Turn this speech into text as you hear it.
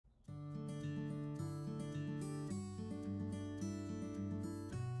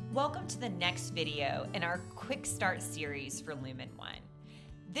Welcome to the next video in our Quick Start series for Lumen 1.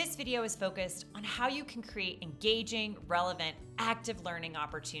 This video is focused on how you can create engaging, relevant, active learning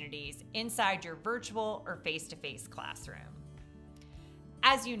opportunities inside your virtual or face-to-face classroom.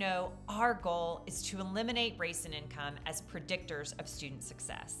 As you know, our goal is to eliminate race and income as predictors of student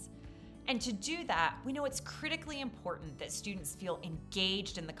success. And to do that, we know it's critically important that students feel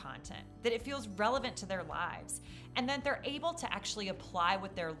engaged in the content, that it feels relevant to their lives, and that they're able to actually apply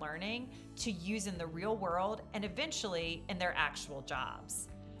what they're learning to use in the real world and eventually in their actual jobs.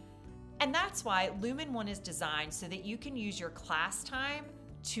 And that's why Lumen 1 is designed so that you can use your class time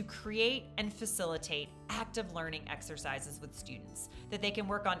to create and facilitate active learning exercises with students that they can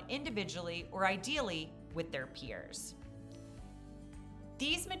work on individually or ideally with their peers.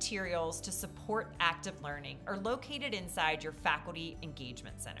 These materials to support active learning are located inside your Faculty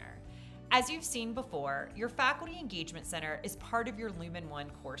Engagement Center. As you've seen before, your Faculty Engagement Center is part of your Lumen 1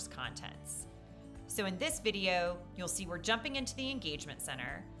 course contents. So in this video, you'll see we're jumping into the Engagement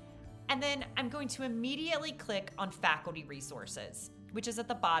Center, and then I'm going to immediately click on Faculty Resources, which is at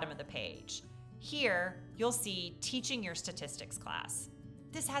the bottom of the page. Here, you'll see Teaching Your Statistics class.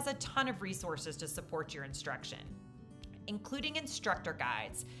 This has a ton of resources to support your instruction, including instructor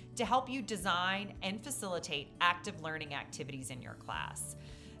guides to help you design and facilitate active learning activities in your class.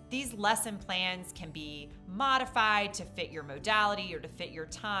 These lesson plans can be modified to fit your modality or to fit your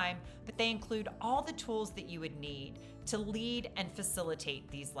time, but they include all the tools that you would need to lead and facilitate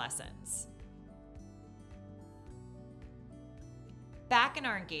these lessons. Back in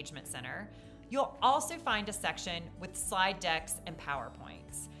our Engagement Center, you'll also find a section with slide decks and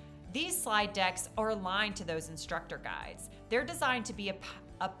PowerPoints. These slide decks are aligned to those instructor guides. They're designed to be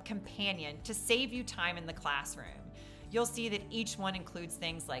a companion to save you time in the classroom. You'll see that each one includes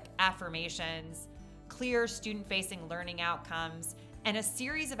things like affirmations, clear student-facing learning outcomes, and a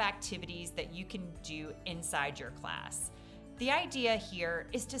series of activities that you can do inside your class. The idea here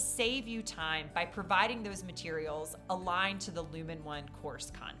is to save you time by providing those materials aligned to the Lumen 1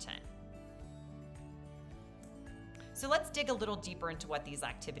 course content. So let's dig a little deeper into what these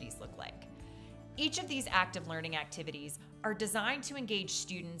activities look like. Each of these active learning activities are designed to engage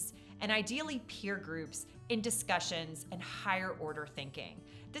students and ideally peer groups in discussions and higher order thinking.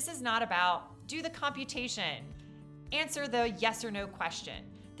 This is not about do the computation, answer the yes or no question.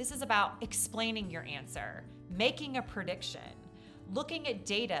 This is about explaining your answer, making a prediction, looking at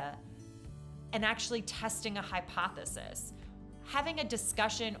data and actually testing a hypothesis, having a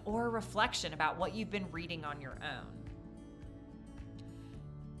discussion or a reflection about what you've been reading on your own.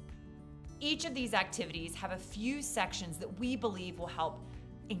 Each of these activities have a few sections that we believe will help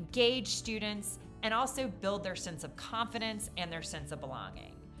engage students and also build their sense of confidence and their sense of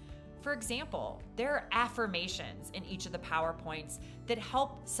belonging. For example, there are affirmations in each of the PowerPoints that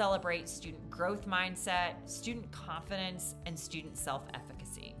help celebrate student growth mindset, student confidence, and student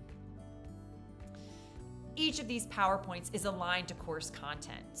self-efficacy. Each of these PowerPoints is aligned to course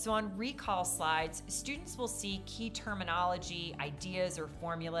content. So on recall slides, students will see key terminology, ideas, or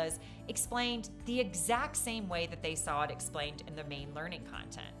formulas explained the exact same way that they saw it explained in the main learning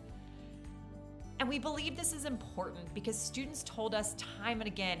content. And we believe this is important because students told us time and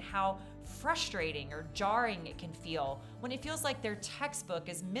again how frustrating or jarring it can feel when it feels like their textbook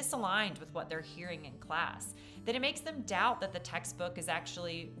is misaligned with what they're hearing in class, that it makes them doubt that the textbook is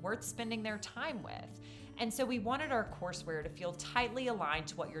actually worth spending their time with. And so we wanted our courseware to feel tightly aligned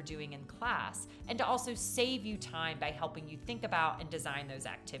to what you're doing in class and to also save you time by helping you think about and design those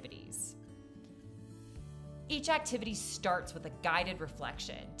activities. Each activity starts with a guided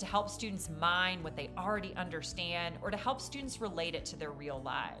reflection to help students mine what they already understand or to help students relate it to their real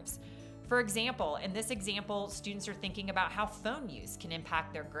lives. For example, in this example, students are thinking about how phone use can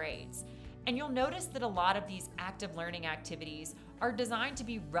impact their grades. And you'll notice that a lot of these active learning activities are designed to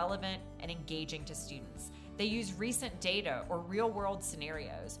be relevant and engaging to students. They use recent data or real-world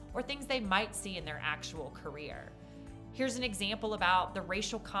scenarios or things they might see in their actual career. Here's an example about the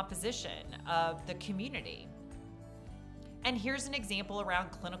racial composition of the community. And here's an example around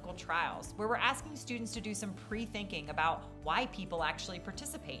clinical trials, where we're asking students to do some pre-thinking about why people actually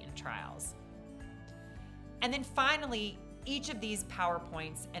participate in trials. And then finally, each of these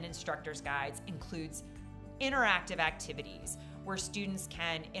PowerPoints and instructor's guides includes interactive activities where students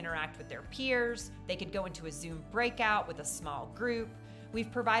can interact with their peers. They could go into a Zoom breakout with a small group.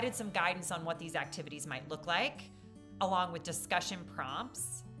 We've provided some guidance on what these activities might look like, along with discussion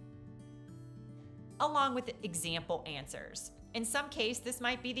prompts, along with example answers. In some case, this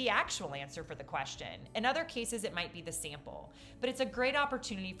might be the actual answer for the question. In other cases, it might be the sample. But it's a great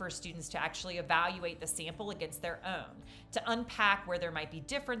opportunity for students to actually evaluate the sample against their own, to unpack where there might be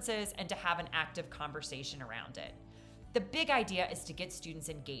differences, and to have an active conversation around it. The big idea is to get students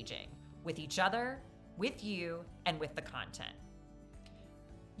engaging with each other, with you, and with the content.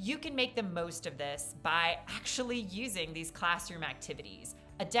 You can make the most of this by actually using these classroom activities.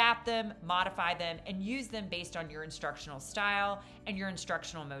 Adapt them, modify them, and use them based on your instructional style and your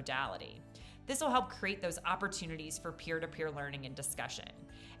instructional modality. This will help create those opportunities for peer-to-peer learning and discussion.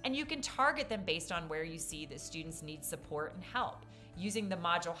 And you can target them based on where you see that students need support and help, using the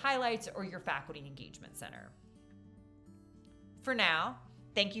module highlights or your faculty engagement center. For now,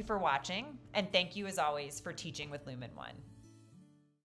 thank you for watching, and thank you as always for teaching with Lumen One.